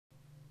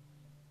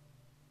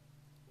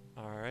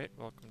Alright,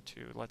 welcome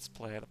to Let's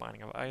Play The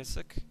Binding of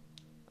Isaac.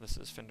 This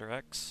is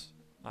FinderX.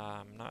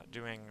 I'm not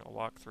doing a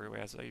walkthrough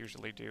as I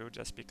usually do,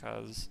 just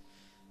because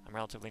I'm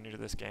relatively new to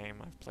this game.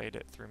 I've played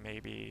it through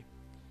maybe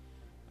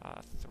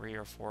 3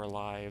 or 4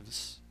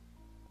 lives,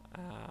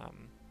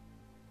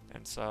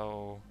 and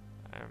so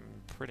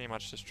I'm pretty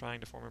much just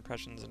trying to form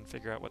impressions and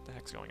figure out what the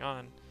heck's going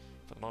on,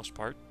 for the most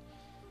part,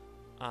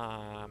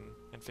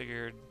 and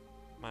figured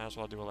might as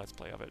well do a Let's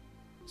Play of it.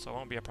 So it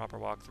won't be a proper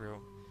walkthrough.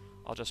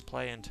 I'll just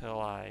play until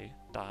I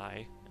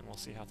die, and we'll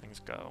see how things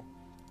go.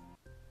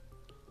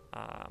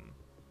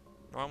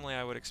 Normally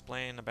I would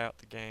explain about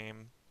the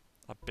game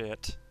a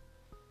bit,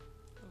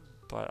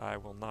 but I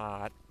will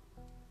not,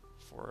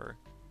 for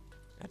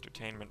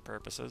entertainment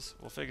purposes.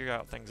 We'll figure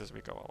out things as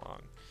we go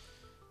along.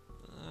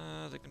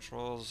 The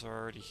controls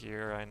are already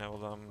here, I know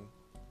them.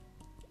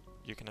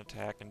 You can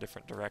attack in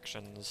different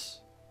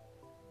directions,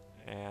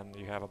 and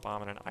you have a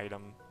bomb and an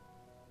item,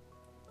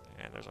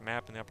 and there's a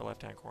map in the upper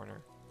left-hand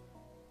corner.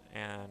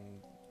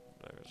 And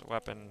there's a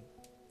weapon,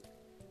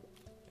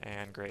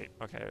 and great.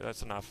 Okay,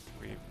 that's enough.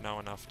 We know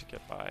enough to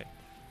get by.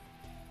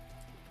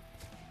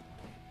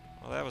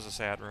 Well, that was a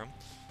sad room.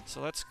 So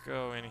let's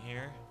go in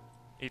here.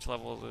 Each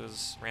level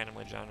is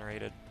randomly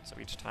generated, so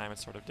each time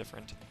it's sort of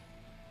different.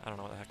 I don't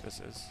know what the heck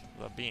this is.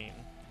 The bean.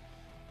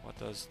 What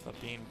does the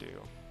bean do?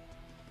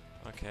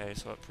 Okay,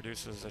 so it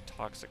produces a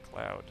toxic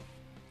cloud.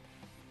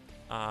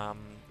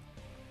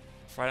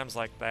 For items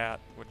like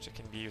that, which it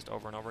can be used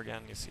over and over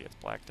again, you see it's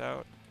blacked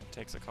out.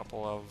 Takes a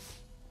couple of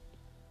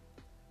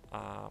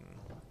I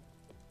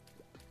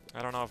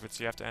don't know if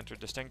it's you have to enter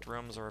distinct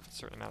rooms or if it's a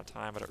certain amount of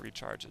time, but it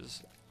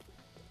recharges.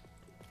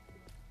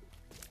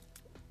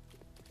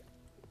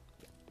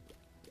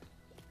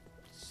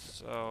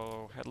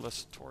 So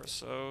headless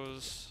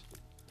torsos,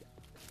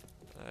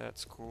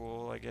 that's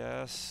cool, I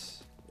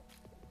guess.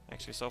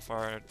 Actually, so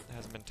far it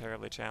hasn't been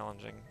terribly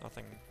challenging.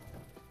 Nothing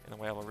in the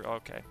way of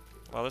okay.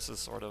 Well, this is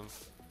sort of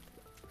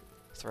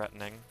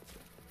threatening,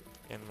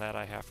 in that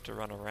I have to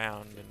run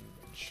around and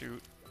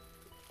shoot.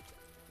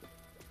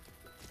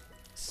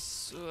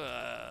 So,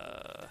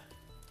 that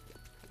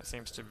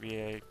seems to be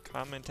a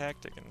common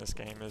tactic in this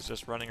game, is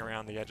just running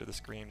around the edge of the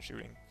screen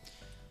shooting.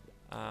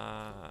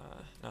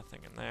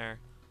 Nothing in there.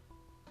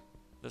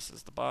 This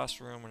is the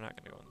boss room. We're not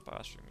going to go in the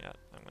boss room yet.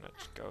 I'm going to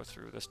go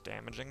through this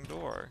damaging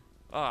door.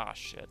 Ah,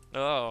 shit.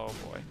 Oh,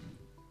 boy.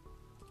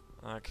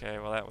 Okay,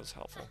 well that was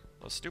helpful.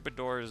 Those stupid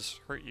doors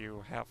hurt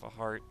you half a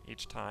heart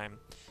each time,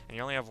 and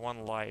you only have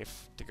 1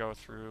 life to go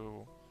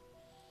through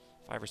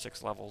 5 or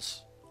 6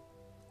 levels,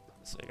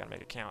 so you gotta make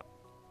it count.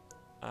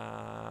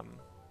 I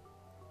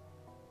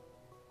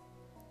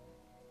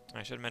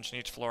should mention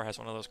each floor has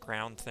one of those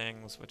crown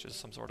things, which is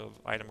some sort of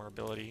item or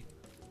ability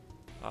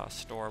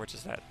store, which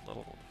is that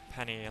little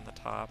penny in the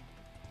top.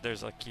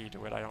 There's a key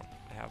to it, I don't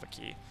have a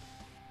key.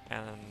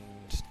 And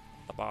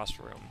the boss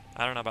room.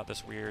 I don't know about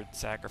this weird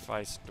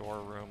sacrifice door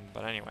room,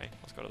 but anyway,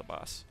 let's go to the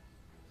boss.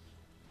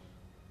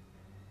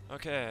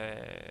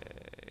 Okay.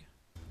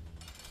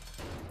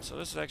 So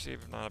this is actually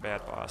not a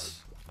bad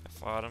boss. I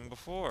fought him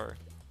before.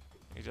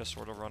 You just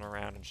sort of run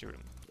around and shoot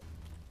him.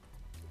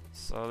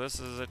 So this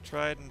is a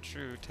tried and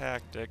true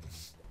tactic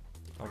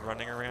of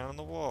running around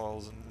the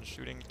walls and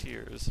shooting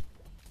tears.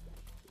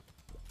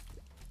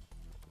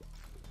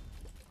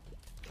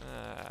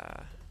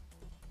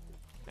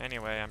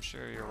 Anyway, I'm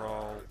sure you're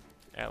all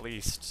at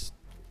least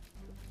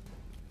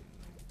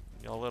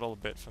a little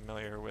bit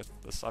familiar with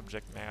the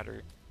subject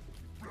matter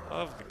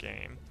of the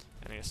game,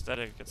 and the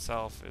aesthetic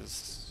itself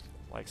is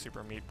like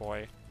Super Meat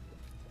Boy,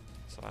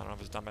 so I don't know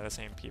if it's done by the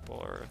same people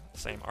or the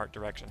same art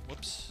direction.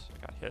 Whoops,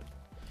 I got hit.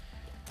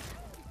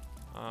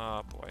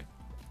 Oh boy.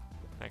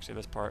 Actually,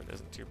 this part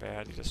isn't too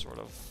bad. He just sort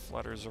of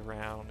flutters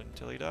around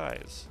until he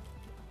dies.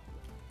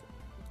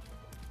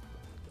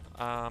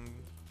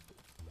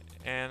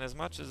 And as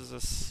much as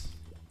this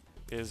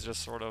is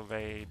just sort of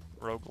a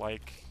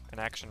roguelike, an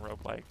action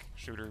roguelike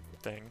shooter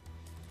thing,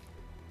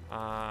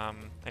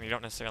 and you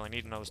don't necessarily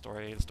need to know the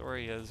story. The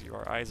story is you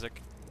are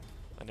Isaac,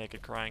 a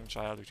naked crying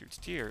child who shoots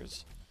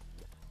tears,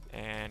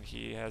 and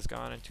he has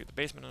gone into the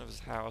basement of his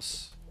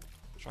house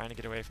trying to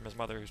get away from his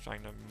mother, who's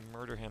trying to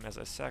murder him as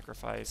a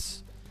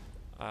sacrifice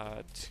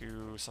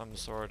to some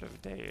sort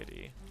of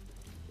deity.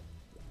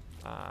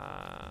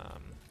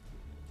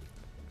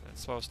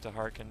 It's supposed to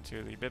harken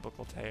to the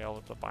biblical tale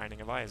of the Binding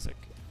of Isaac,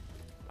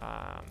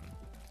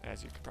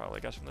 as you could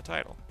probably guess from the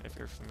title, if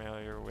you're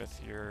familiar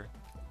with your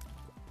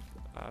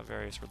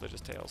various religious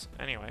tales.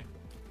 Anyway,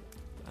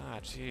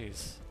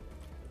 jeez.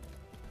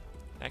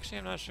 Actually,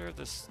 I'm not sure if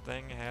this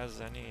thing has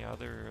any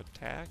other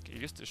attack.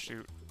 It used to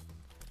shoot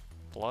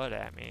blood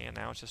at me, and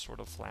now it's just sort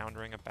of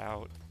floundering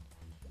about.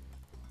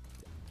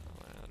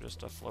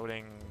 Just a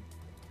floating,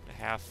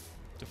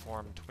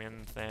 half-deformed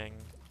twin thing.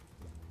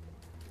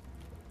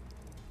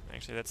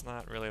 Actually, that's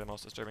not really the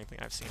most disturbing thing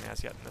I've seen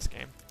as yet in this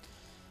game.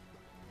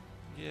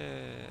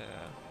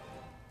 Yeah.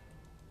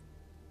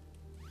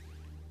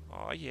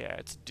 Oh yeah,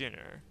 it's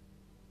dinner.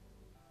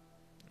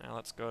 Now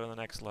let's go to the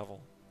next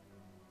level.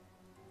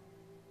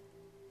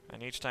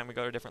 And each time we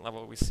go to a different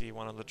level, we see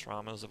one of the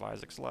traumas of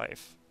Isaac's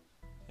life,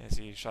 as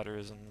he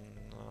shudders on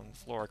the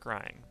floor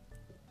crying.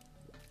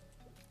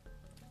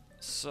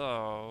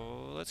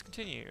 So, let's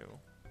continue.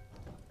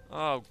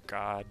 Oh,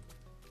 God.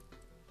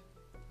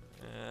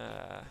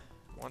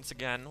 Once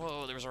again,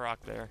 whoa, there was a rock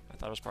there. I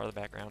thought it was part of the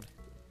background.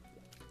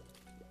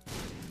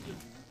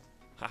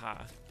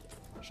 Haha.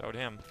 Showed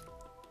him.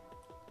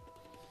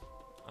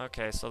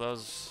 Okay, so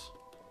those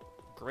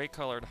gray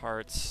colored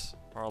hearts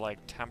are like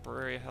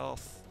temporary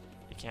health.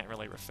 You can't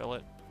really refill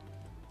it.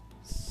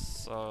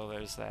 So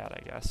there's that,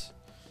 I guess.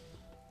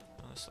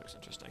 Oh, this looks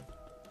interesting.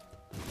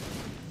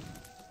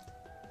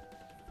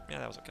 Yeah,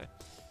 that was okay.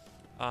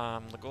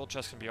 The gold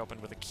chest can be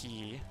opened with a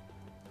key.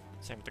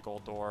 Same with the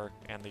gold door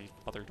and the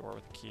other door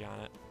with a key on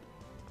it.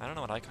 I don't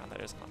know what icon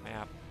that is on the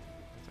map.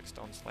 It's like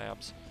stone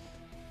slabs.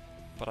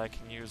 But I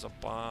can use a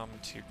bomb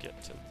to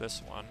get to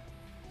this one.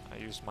 I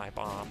used my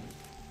bomb.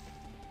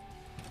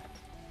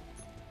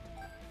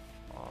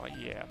 Oh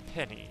yeah,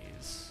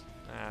 pennies.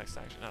 That's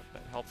actually not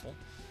that helpful.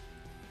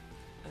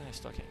 And I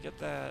still can't get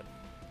that.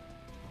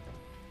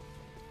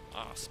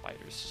 Ah,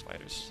 spiders,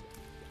 spiders.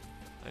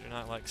 I do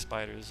not like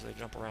spiders, they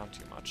jump around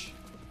too much.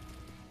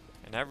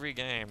 In every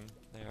game,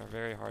 they are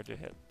very hard to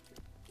hit.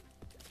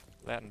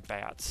 That and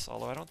bats,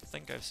 although I don't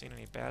think I've seen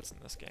any bats in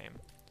this game.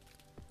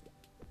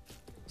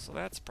 So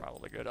that's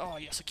probably good. Oh,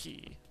 yes, a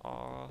key.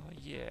 Oh,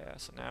 yeah.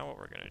 So now what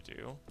we're gonna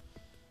do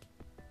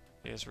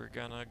is we're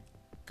gonna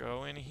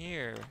go in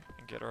here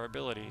and get our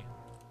ability.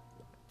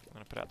 I'm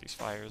gonna put out these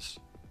fires.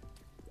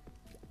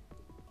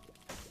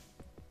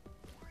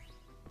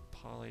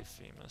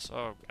 Polyphemus.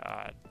 Oh,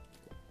 God.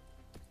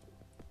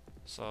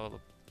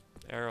 So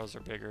the arrows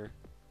are bigger.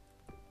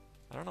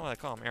 I don't know why they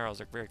call them arrows.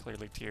 They're very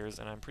clearly tears,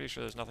 and I'm pretty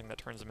sure there's nothing that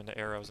turns them into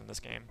arrows in this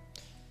game.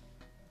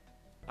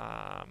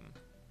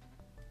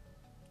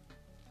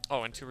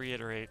 Oh, and to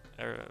reiterate,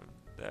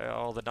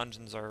 all the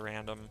dungeons are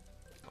random.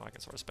 Oh, I can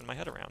sort of spin my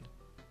head around.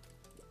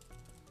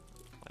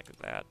 Like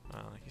that.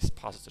 He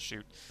pauses to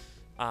shoot.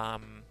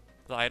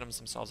 The items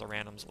themselves are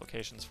random. The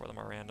locations for them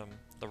are random.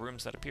 The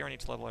rooms that appear on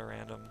each level are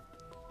random.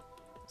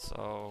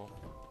 So,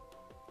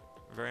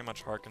 very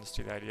much harkens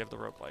to the idea of the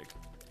roguelike.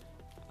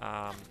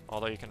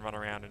 Although you can run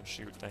around and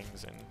shoot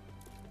things in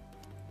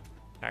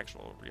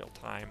actual real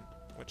time,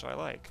 which I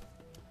like.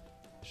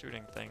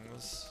 Shooting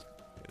things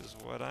is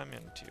what I'm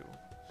into.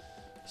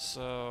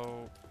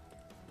 So,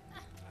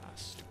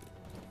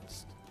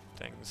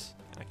 things.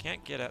 I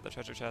can't get at the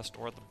treasure chest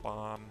or the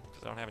bomb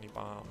because I don't have any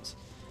bombs.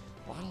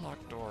 A lot of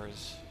locked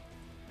doors.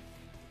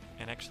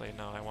 And actually,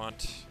 no, I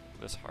want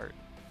this heart.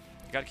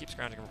 You gotta keep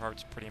scrounging for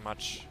hearts pretty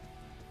much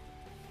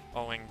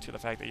owing to the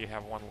fact that you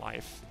have one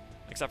life.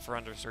 Except for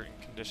under certain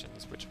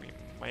conditions, which we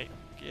might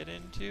get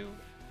into.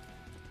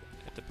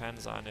 It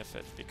depends on if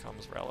it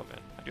becomes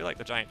relevant. I do like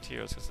the giant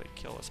tears because they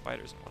kill the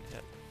spiders in one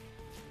hit.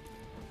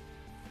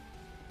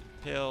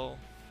 Pill.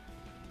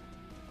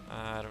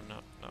 I don't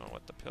know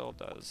what the pill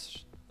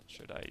does.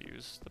 Should I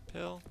use the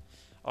pill?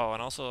 Oh,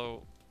 and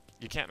also,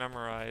 you can't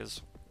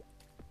memorize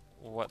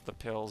what the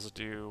pills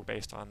do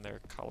based on their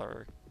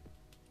color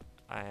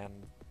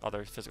and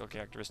other physical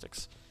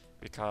characteristics,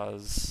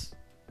 because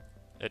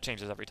it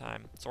changes every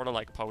time. Sort of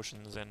like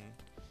potions in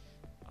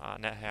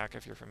NetHack,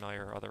 if you're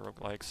familiar, or other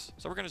roguelikes.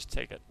 So we're gonna just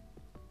take it.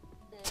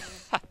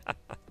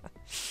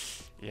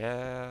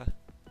 Yeah.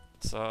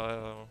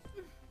 So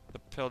the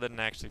pill didn't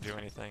actually do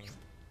anything.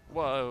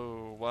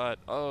 Whoa! What?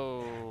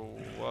 Oh!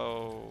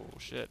 Whoa!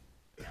 Shit!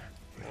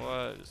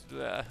 What is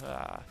that?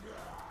 Ah.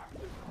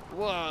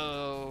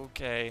 Whoa!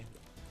 Okay.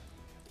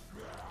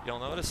 You'll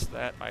notice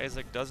that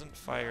Isaac doesn't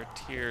fire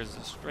tears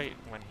straight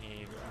when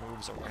he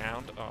moves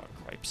around. Oh,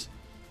 cripes.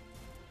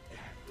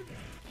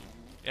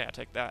 Yeah,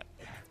 take that.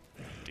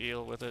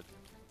 Deal with it.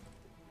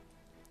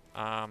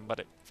 But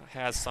it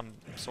has some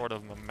sort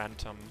of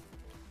momentum.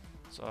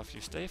 So if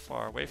you stay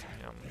far away from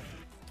him...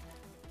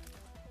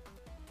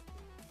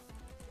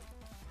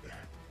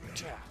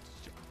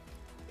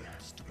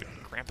 Stupid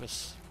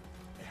Krampus.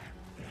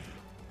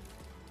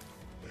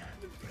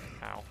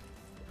 Ow.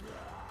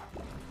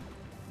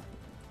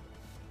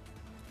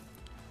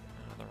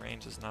 The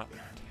range is not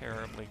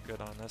terribly good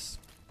on this.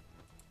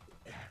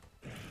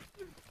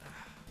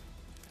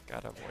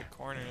 Gotta avoid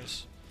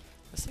corners.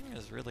 This thing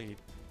is really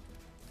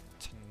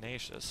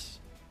tenacious.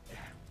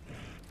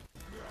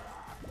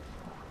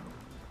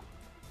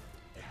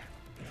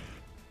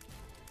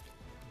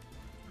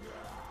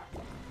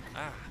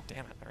 Ah,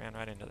 damn it, I ran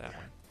right into that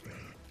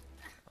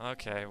one.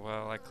 Okay,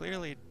 well, I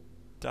clearly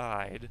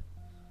died.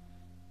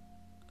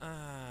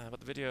 But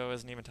the video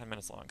isn't even 10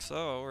 minutes long,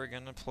 so we're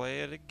gonna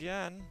play it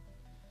again.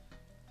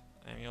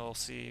 And you'll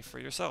see for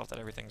yourself that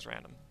everything's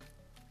random.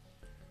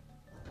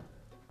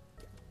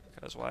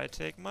 Because why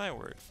take my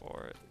word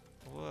for it?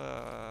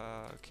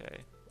 Whoa,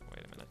 okay,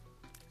 wait a minute.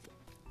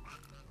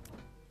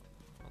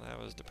 Well, that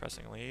was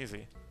depressingly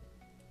easy.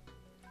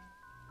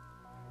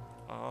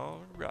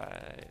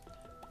 Alright.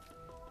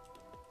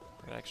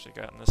 I've actually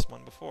gotten this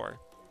one before,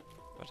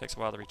 but it takes a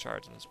while to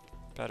recharge, and it's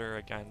better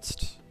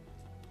against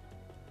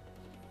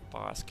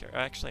boss character.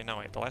 Actually, no,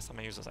 wait, the last time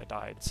I used this I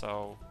died,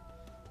 so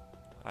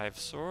I've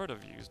sort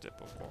of used it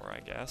before, I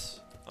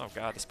guess. Oh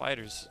god, the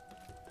spiders.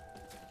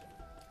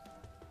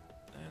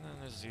 And then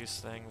there's these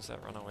things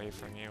that run away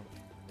from you.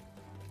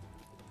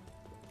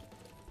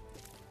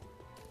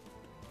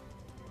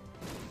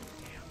 I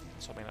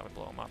was hoping that would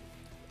blow them up.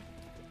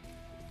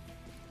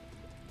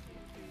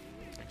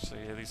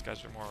 Actually, these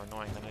guys are more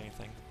annoying than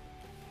anything.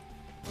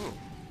 Ooh.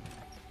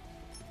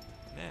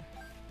 Nah.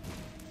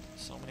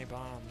 So many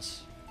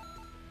bombs.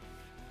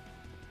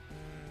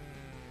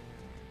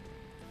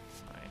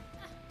 Fine.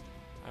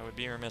 I would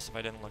be remiss if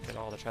I didn't look at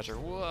all the treasure.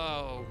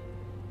 Whoa!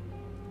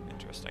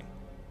 Interesting.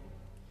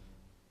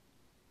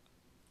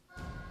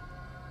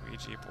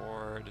 Ouija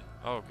board.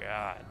 Oh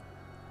god.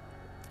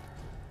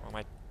 Well,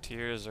 my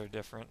tiers are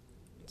different.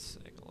 Let's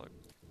take a look.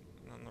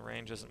 And the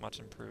range isn't much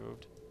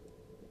improved.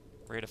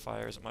 Rate of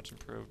fire isn't much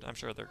improved. I'm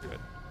sure they're good.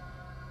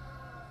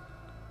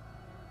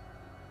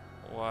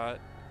 What?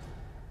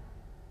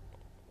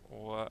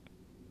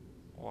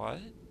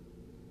 What?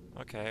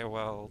 Okay,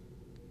 well,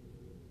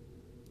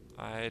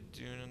 I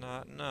do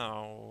not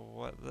know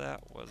what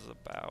that was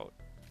about.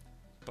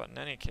 But in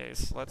any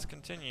case, let's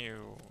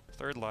continue.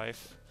 Third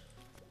life.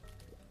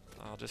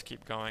 I'll just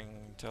keep going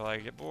until I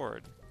get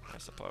bored, I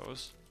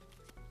suppose.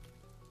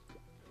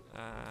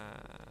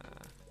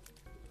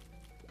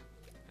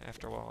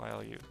 After a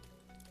while,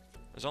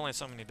 there's only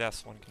so many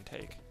deaths one can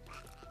take.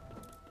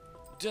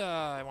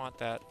 Duh, I want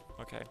that.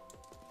 Okay.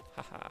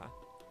 Haha.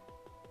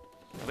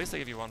 At least they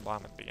give you one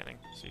bomb at the beginning,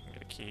 so you can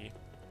get a key.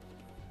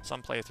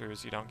 Some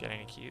playthroughs you don't get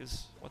any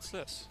keys. What's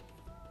this?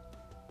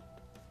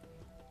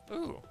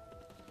 Ooh.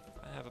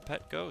 I have a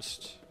pet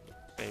ghost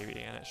baby,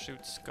 and it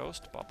shoots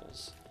ghost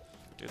bubbles.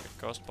 Do the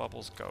ghost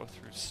bubbles go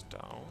through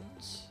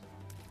stones?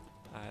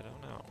 I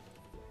don't know.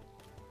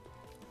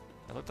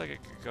 It looked like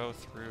it could go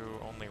through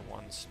only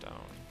one stone.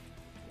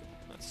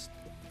 That's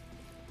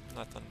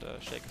nothing to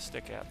shake a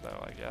stick at,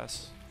 though, I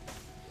guess.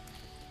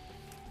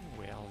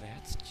 Well,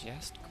 that's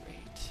just great.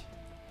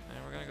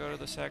 And we're gonna go to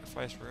the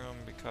sacrifice room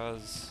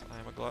because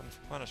I'm a glutton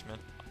for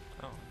punishment.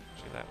 Oh,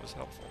 actually that was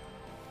helpful.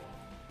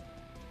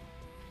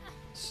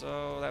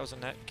 So that was a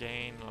net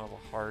gain of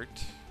a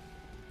heart.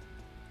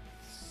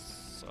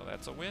 So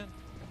that's a win.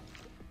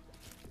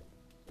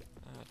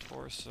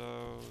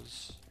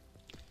 Torsos.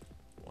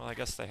 Well, I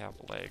guess they have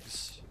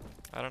legs.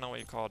 I don't know what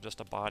you call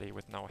just a body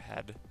with no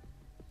head.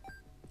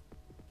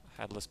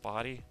 A headless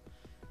body.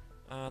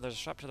 There's a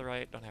shop to the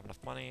right. Don't have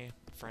enough money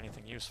for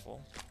anything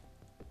useful.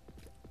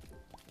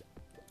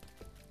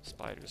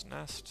 Spider's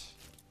nest.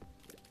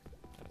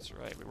 That's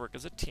right, we work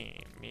as a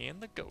team. Me and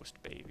the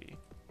ghost baby.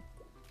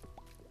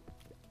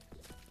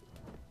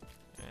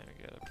 And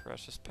we get a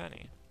precious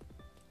penny.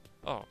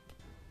 Oh,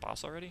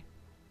 boss already?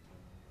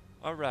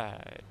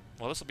 Alright.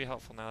 Well, this will be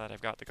helpful now that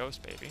I've got the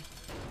ghost baby.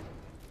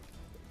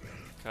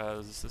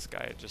 Because this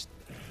guy just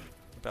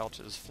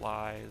belches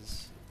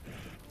flies.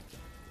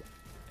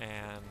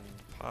 And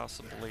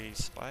possibly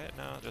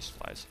no, just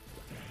flies.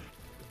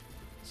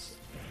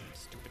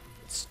 Stupid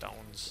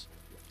stones.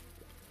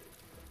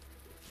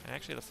 And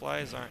actually the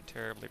flies aren't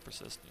terribly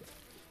persistent.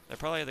 They're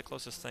probably the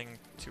closest thing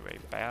to a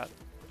bat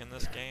in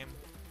this game.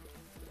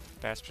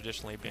 Bats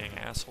traditionally being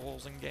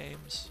assholes in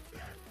games.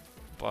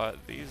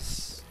 But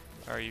these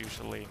are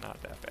usually not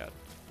that bad.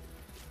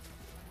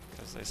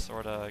 Because they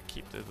sorta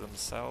keep to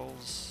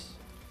themselves.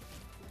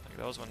 Like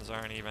those ones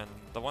aren't even,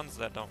 the ones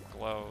that don't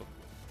glow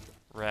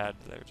red,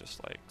 they're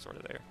just like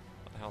sorta there.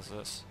 What the hell's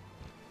this?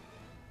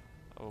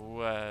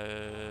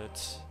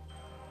 What?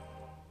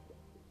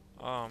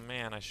 Oh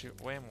man, I shoot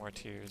way more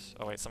tears.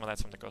 Oh wait, some of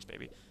that's from the ghost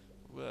baby.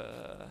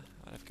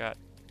 I've got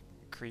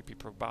creepy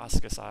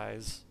proboscis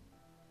eyes.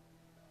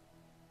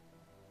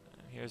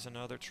 And here's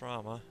another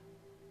trauma.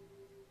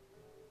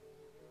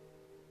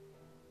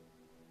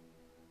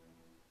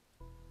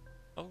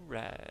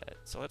 Alright,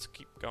 so let's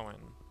keep going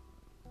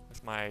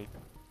with my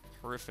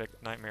horrific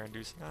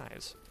nightmare-inducing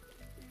eyes.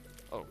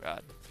 Oh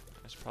god,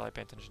 I should probably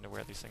pay attention to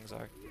where these things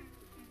are.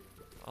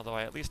 Although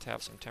I at least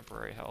have some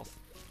temporary health.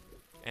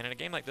 And in a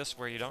game like this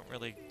where you don't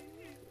really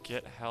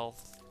get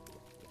health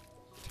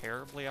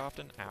terribly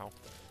often,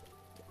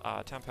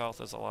 temp health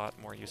is a lot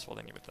more useful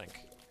than you would think.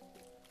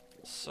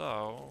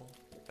 So,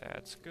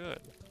 that's good.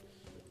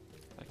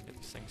 I can get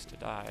these things to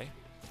die.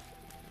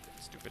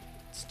 Stupid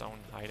stone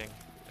hiding.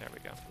 There we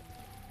go.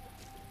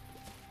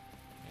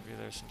 Maybe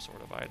there's some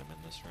sort of item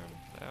in this room.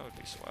 That would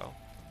be swell.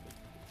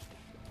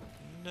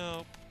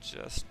 Nope,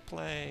 just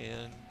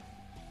playing.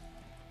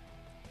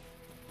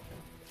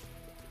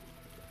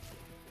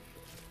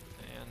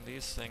 And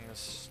these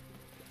things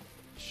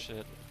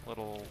shit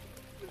little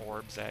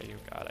orbs at you.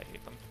 God, I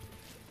hate them.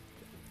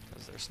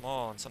 Because they're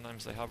small and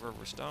sometimes they hover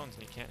over stones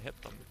and you can't hit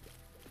them.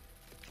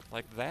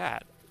 Like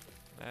that.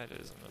 That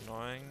isn't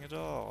annoying at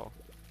all.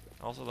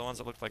 Also, the ones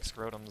that look like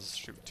scrotums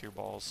shoot 2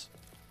 balls.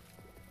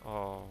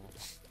 Oh.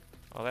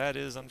 Well, that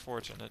is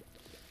unfortunate.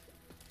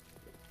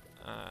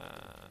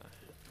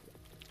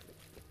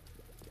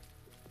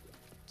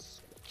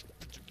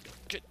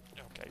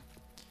 Okay.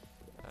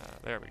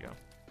 There we go.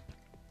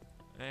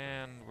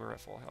 And we're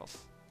at full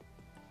health.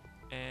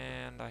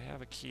 And I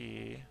have a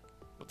key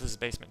But this is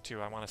basement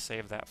 2. I want to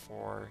save that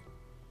for...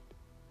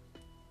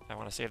 I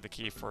want to save the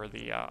key for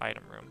the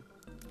item room.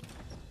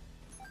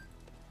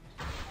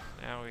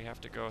 Now we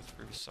have to go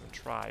through some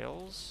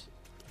trials.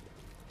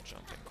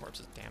 Jumping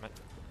corpses, damn it.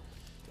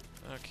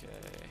 Okay.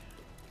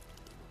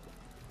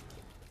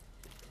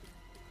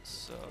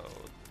 So,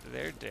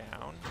 they're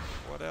down.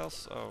 What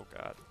else? Oh,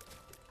 God.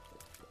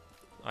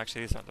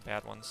 Actually, these aren't the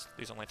bad ones.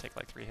 These only take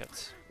like 3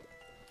 hits.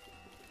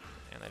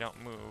 And they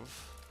don't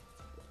move.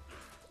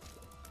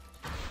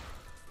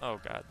 Oh,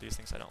 God. These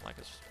things I don't like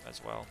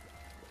as well.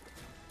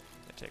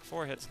 They take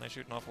 4 hits and they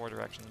shoot in all 4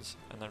 directions.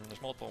 And then when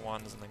there's multiple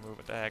ones and they move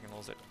at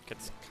diagonals, it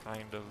gets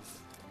kind of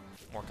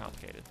more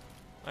complicated.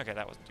 Okay,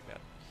 that wasn't too bad.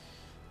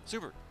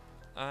 Super!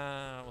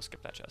 We'll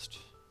skip that chest.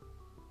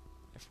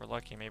 If we're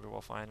lucky, maybe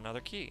we'll find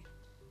another key.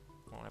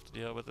 Won't have to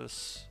deal with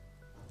this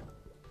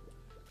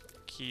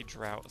key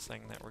drought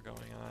thing that we're going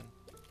on.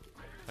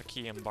 A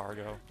key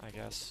embargo, I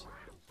guess.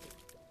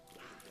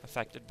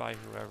 Affected by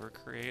whoever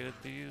created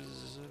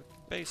these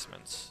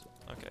basements.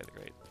 Okay,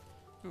 great.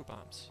 Ooh,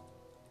 bombs.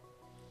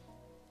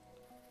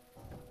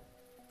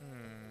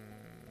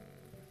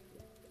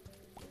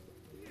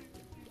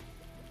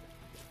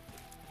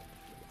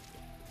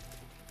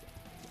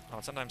 Oh,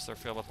 sometimes they're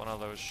filled with one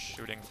of those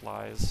shooting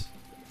flies.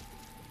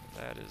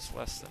 That is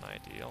less than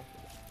ideal.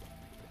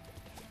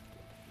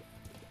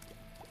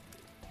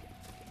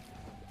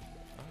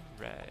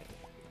 Alright.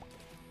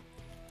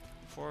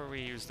 Before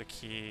we use the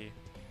key...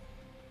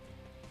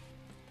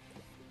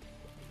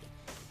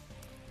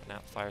 Now,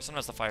 fire.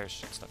 Sometimes the fires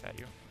shoot stuff at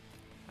you.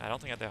 I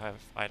don't think they have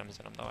items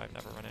in them, though. I've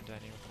never run into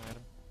any with an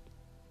item.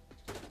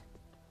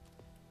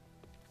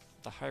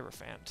 The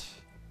Hierophant.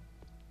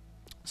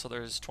 So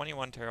there's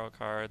 21 tarot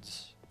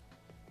cards.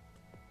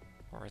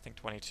 Or I think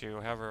 22,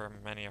 however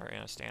many are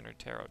in a standard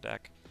tarot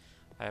deck.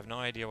 I have no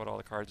idea what all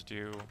the cards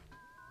do.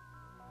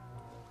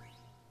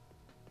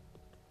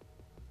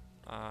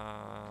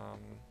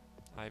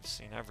 I've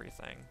seen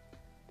everything.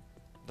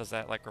 Does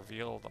that, like,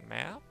 reveal the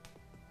map?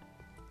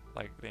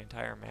 Like, the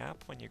entire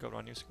map when you go to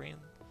a new screen?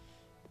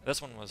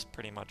 This one was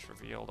pretty much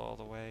revealed all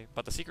the way,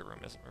 but the secret room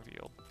isn't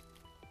revealed.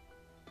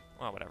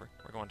 Well, whatever.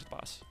 We're going to the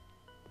boss.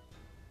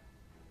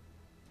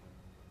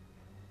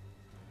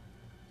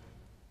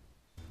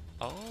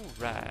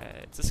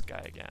 Alright, it's this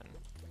guy again.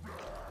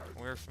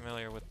 We're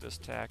familiar with this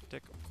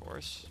tactic, of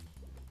course.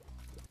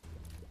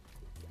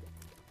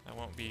 I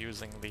won't be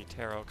using the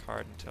tarot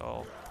card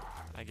until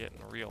I get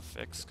in a real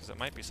fix, because it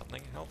might be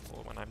something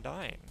helpful when I'm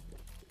dying.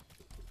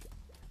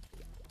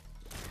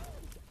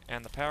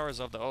 And the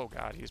powers of the... Oh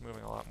god, he's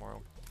moving a lot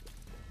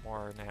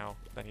more now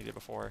than he did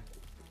before.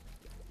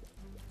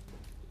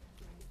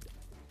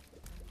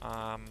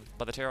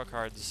 But the tarot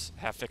cards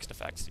have fixed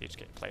effects each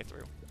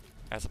playthrough,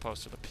 as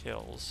opposed to the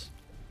pills.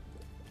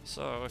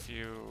 So if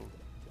you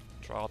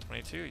draw all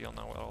 22, you'll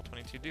know what all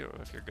 22 do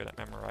if you're good at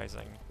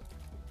memorizing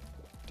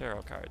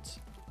tarot cards.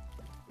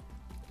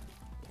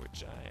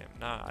 Which I am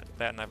not.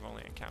 That, and I've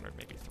only encountered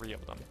maybe 3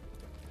 of them.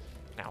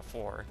 Now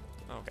 4.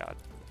 Oh god.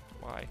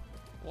 Why?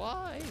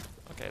 Why?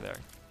 Okay, there.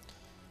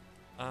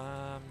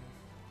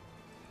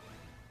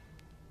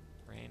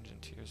 Range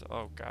and tears.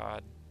 Oh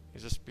god.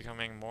 He's just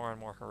becoming more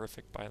and more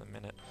horrific by the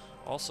minute.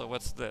 Also,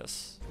 what's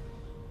this?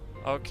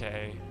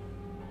 Okay.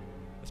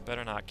 This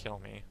better not kill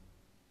me.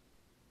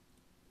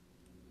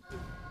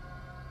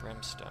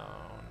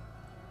 Brimstone.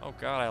 Oh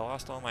god, I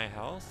lost all my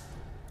health?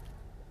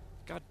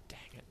 God dang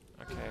it.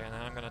 Okay, and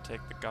now I'm gonna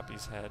take the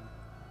guppy's head.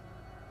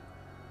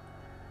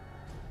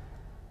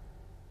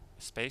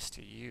 Space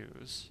to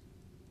use.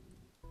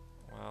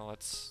 Well,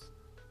 let's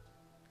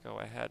go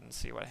ahead and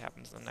see what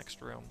happens in the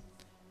next room.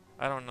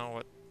 I don't know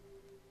what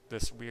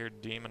this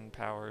weird demon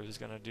power is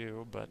gonna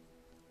do, but...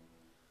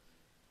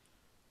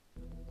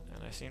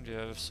 And I seem to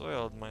have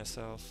soiled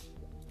myself.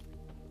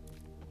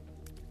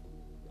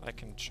 I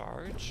can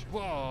charge?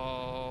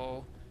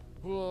 Whoa!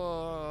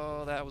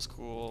 Whoa, that was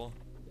cool.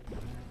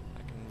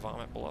 I can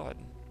vomit blood.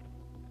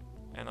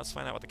 And let's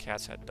find out what the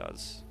cat's head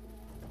does.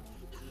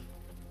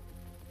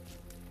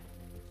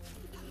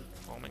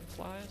 Foaming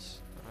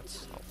flies? Oh,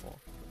 that's helpful.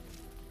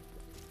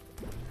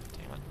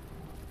 Damn it.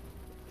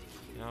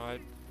 You know,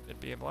 it'd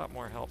be a lot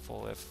more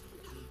helpful if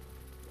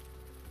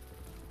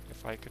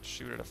I could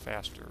shoot at a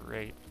faster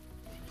rate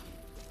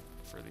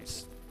for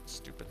these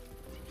stupid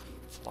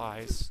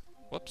flies.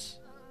 Whoops.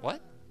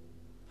 What?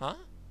 Huh?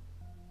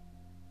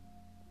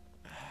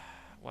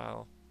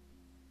 Well,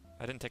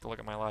 I didn't take a look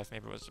at my life.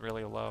 Maybe it was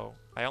really low.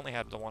 I only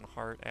had the 1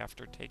 heart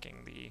after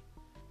taking the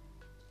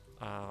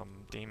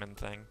demon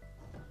thing.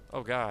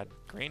 Oh god,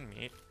 green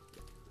meat.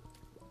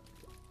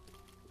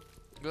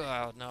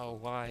 Oh no,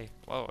 why?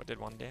 Whoa, it did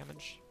 1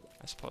 damage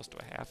as opposed to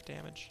a half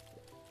damage.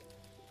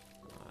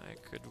 I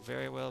could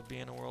very well be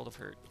in a world of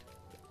hurt.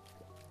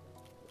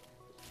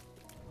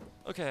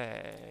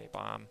 Okay,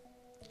 bomb.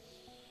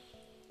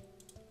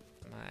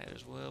 Might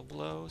as well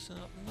blow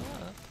something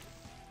up.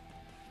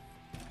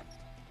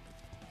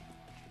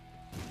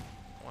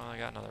 Well, I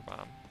got another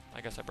bomb.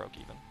 I guess I broke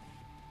even.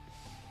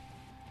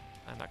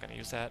 I'm not going to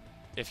use that.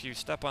 If you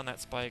step on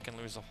that spike and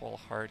lose a whole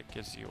heart, it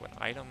gives you an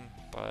item,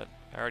 but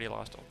I already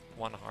lost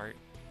one heart.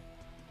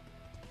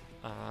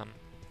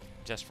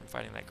 Just from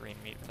fighting that green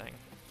meat thing.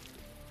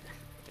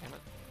 Damn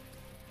it.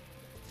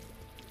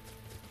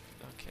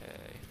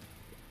 Okay.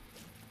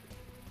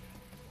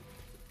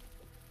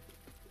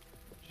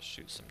 Just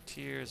shoot some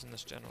tears in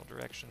this general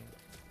direction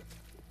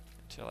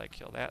until I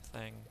kill that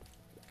thing.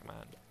 Come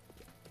on.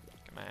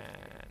 Come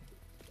on.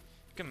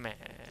 Come on.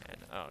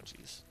 Oh,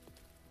 jeez.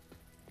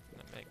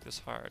 Gonna make this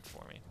hard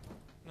for me.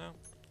 No.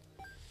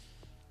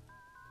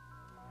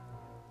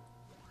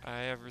 I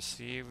have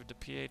received a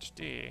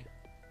PhD.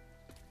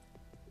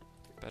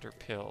 Better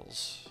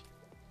pills.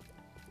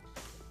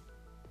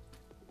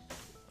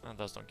 Oh,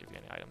 those don't give you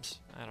any items.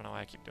 I don't know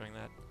why I keep doing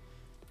that.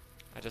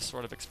 I just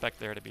sort of expect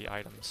there to be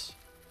items.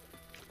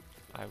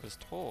 I was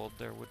told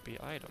there would be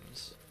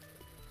items.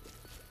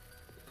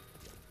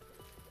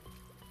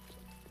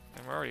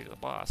 And we're already to the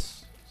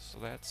boss, so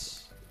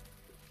that's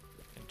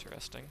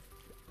interesting.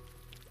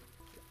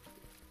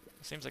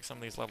 It seems like some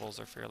of these levels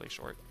are fairly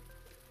short.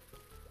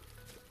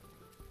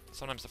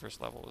 Sometimes the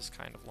first level is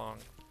kind of long.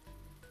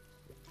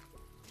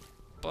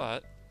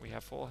 But we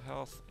have full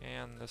health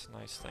and this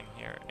nice thing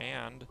here.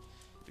 And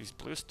these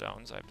blue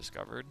stones I've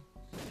discovered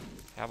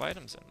have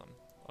items in them.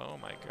 Oh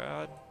my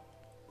god.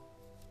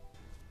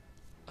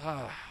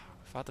 I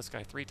fought this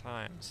guy 3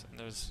 times, and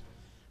there's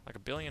like a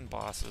billion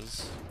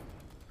bosses.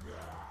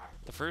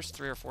 The first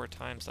 3 or 4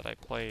 times that I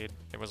played,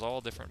 it was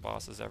all different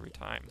bosses every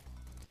time.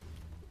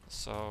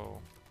 So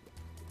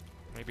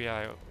maybe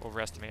I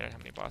overestimated how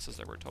many bosses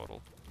there were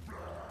total.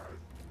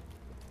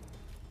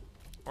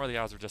 Or the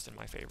odds were just in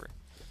my favor.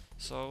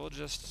 So we'll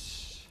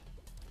just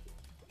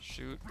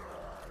shoot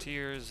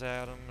tears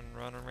at him and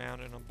run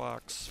around in a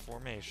box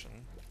formation.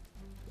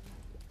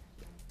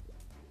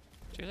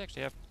 Tears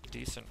actually have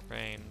decent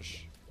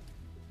range,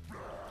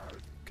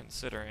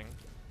 considering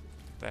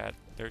that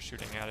they're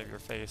shooting out of your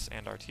face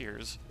and our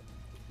tears.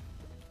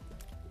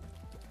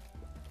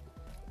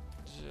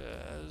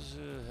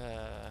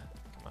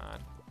 Come on.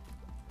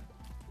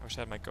 I wish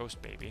I had my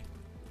ghost baby.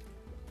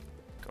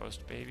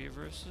 Ghost baby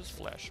versus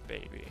flesh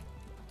baby.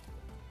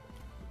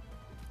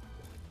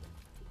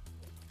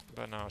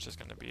 But no, it's just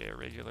going to be a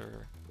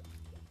regular,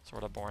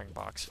 sort of boring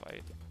box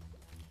fight.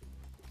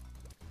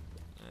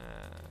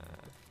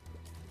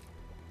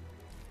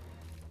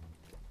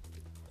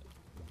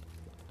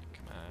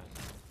 Come on.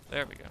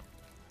 There we go.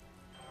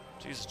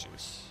 Jesus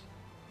juice.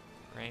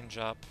 Range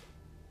up.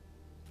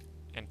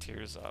 And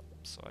tears up,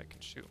 so I can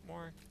shoot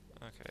more?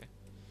 Okay.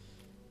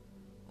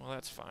 Well,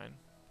 that's fine.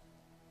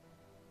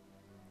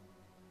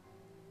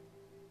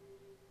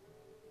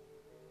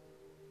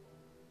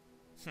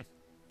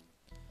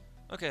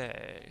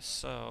 Okay,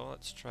 so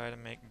let's try to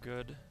make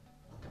good...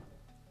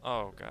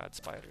 Oh god,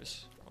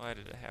 spiders. Why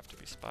did it have to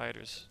be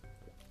spiders?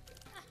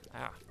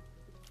 Ah.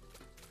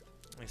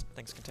 These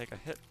things can take a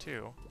hit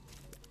too,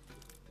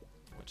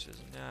 which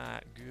is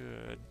not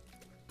good.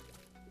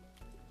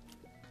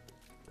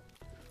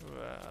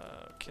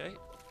 Okay.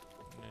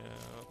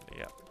 No.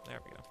 Yep, there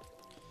we go.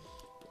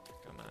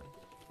 Come on.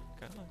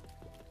 Come on.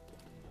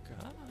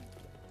 Come on.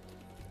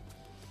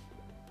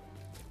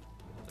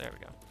 There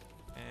we go.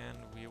 And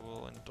we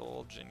will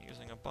indulge in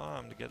using a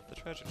bomb to get the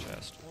treasure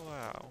chest.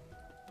 Wow.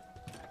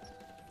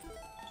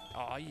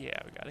 Aw, yeah,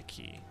 we got a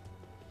key.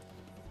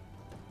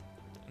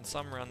 In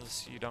some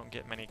runs, you don't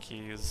get many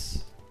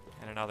keys,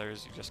 and in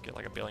others, you just get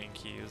like a billion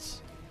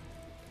keys.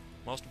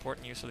 Most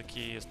important use of the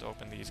key is to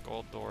open these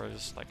gold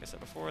doors. Like I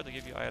said before, they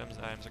give you items,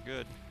 and items are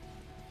good.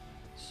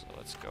 So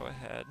let's go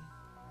ahead.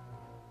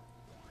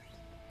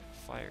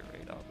 Fire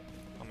rate up.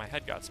 Oh, my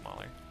head got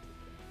smaller.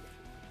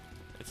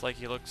 It's like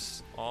he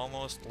looks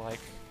almost like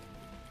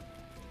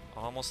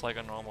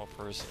a normal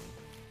person,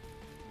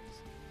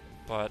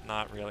 but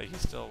not really. He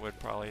still would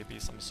probably be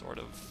some sort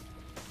of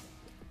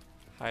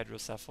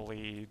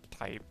hydrocephaly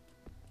type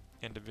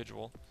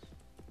individual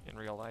in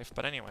real life.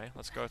 But anyway,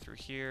 let's go through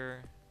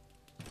here.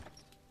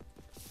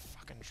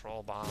 Fucking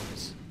troll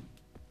bombs.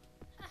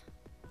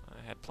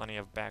 I had plenty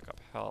of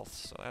backup health,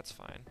 so that's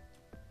fine.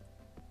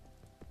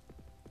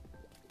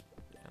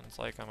 And it's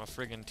like I'm a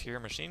friggin' tier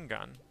machine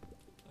gun.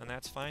 And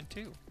that's fine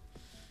too.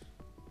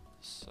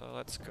 So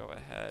let's go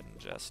ahead and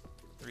just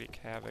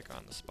wreak havoc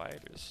on the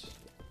spiders.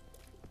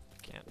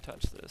 Can't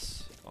touch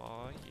this.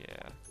 Oh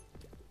yeah.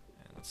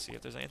 And let's see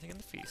if there's anything in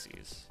the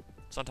feces.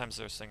 Sometimes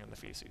there's things in the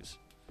feces.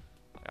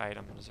 Like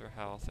items or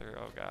health or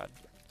oh god.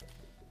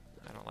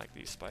 I don't like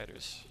these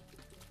spiders.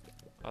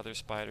 Other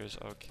spiders,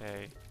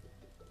 okay.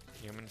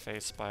 Human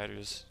face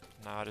spiders,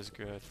 not as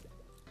good.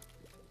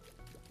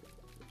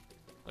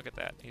 Look at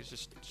that. He's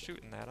just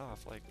shooting that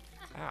off like,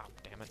 ah,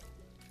 damn it.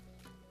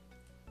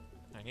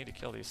 I need to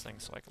kill these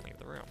things so I can leave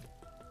the room.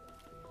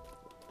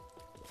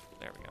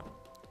 There we go.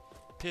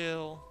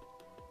 Pill.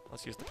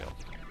 Let's use the pill.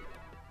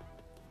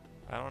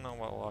 I don't know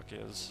what luck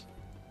is,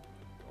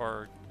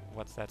 or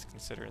what that's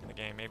considered in the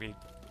game. Maybe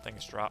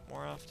things drop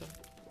more often?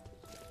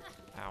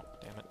 Ow,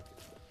 damn it.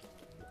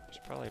 I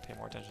should probably pay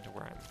more attention to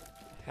where I'm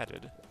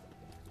headed.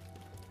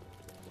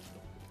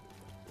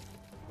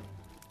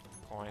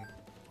 Coin.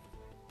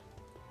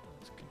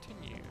 Let's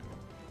continue.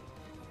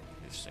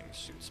 these things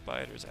shoot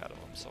spiders out of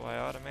them, so I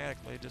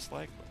automatically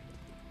dislike them.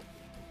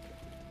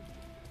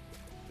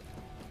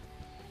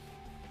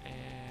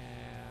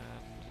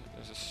 And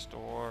there's a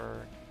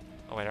store.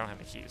 Oh wait, I don't have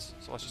any keys,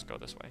 so let's just go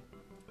this way.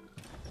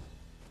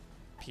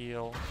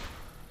 Peel.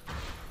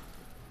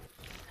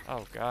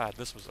 Oh god,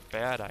 this was a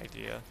bad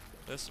idea.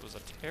 This was a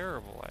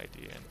terrible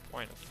idea, in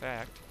point of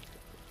fact.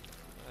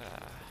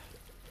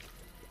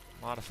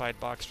 Modified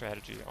box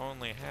strategy.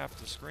 Only half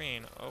the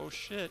screen. Oh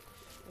shit,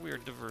 we're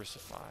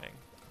diversifying.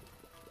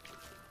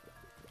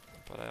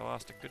 But I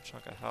lost a good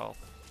chunk of health.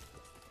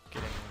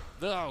 Getting...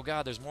 Oh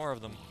god, there's more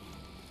of them.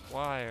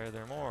 Why are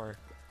there more?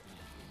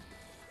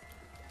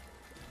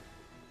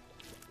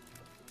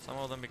 Some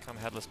of them become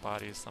headless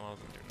bodies, some of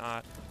them do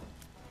not.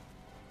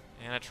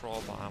 And a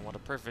troll bomb. What a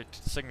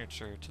perfect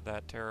signature to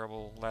that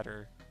terrible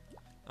letter.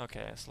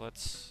 Okay, so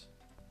let's...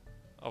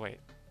 Oh wait,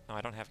 no,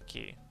 I don't have a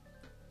key.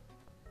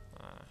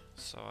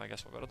 So I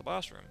guess we'll go to the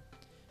boss room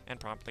and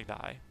promptly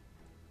die.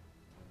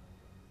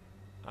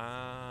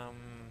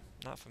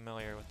 Not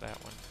familiar with that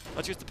one.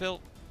 Let's use the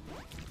pill.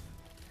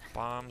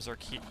 Bombs are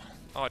key.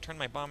 Oh, I turned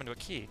my bomb into a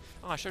key.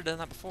 Oh, I should have done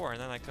that before,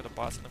 and then I could have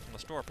bought something from the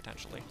store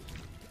potentially.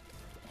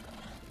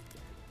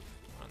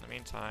 In the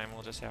meantime,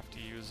 we'll just have to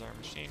use our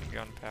machine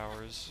gun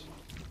powers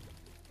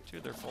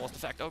to their fullest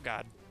effect. Oh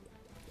god.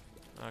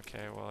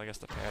 Okay, well I guess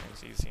the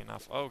padding's easy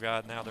enough. Oh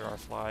god, now there are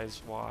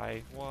flies.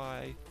 Why?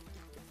 Why?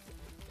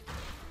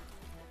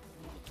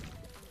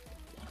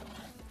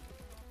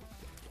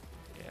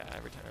 Yeah,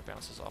 every time it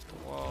bounces off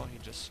the wall, he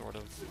just sort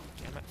of...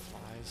 Damn it,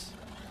 flies.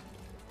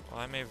 Well,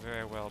 I may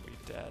very well be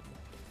dead.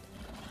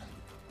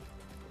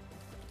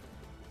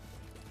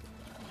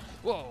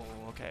 Whoa,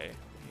 okay.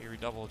 He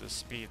redoubled his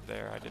speed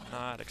there. I did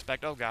not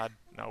expect... Oh god,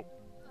 nope.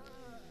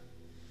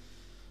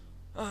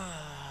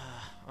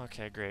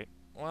 Okay, great.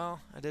 Well,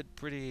 I did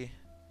pretty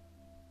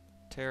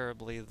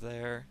terribly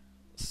there,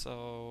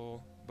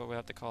 so... But we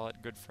have to call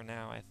it good for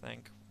now, I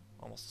think.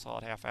 Almost a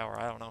solid half hour.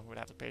 I don't know who would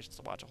have the patience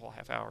to watch a whole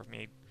half hour of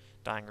me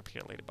dying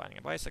repeatedly to binding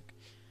a bicycle.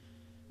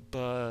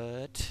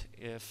 But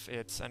if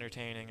it's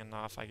entertaining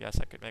enough, I guess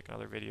I could make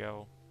another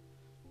video.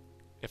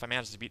 If I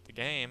manage to beat the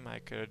game, I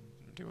could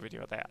do a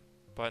video of that.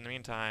 But in the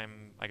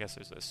meantime, I guess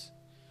there's this.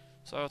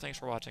 So thanks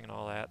for watching and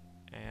all that,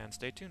 and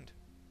stay tuned.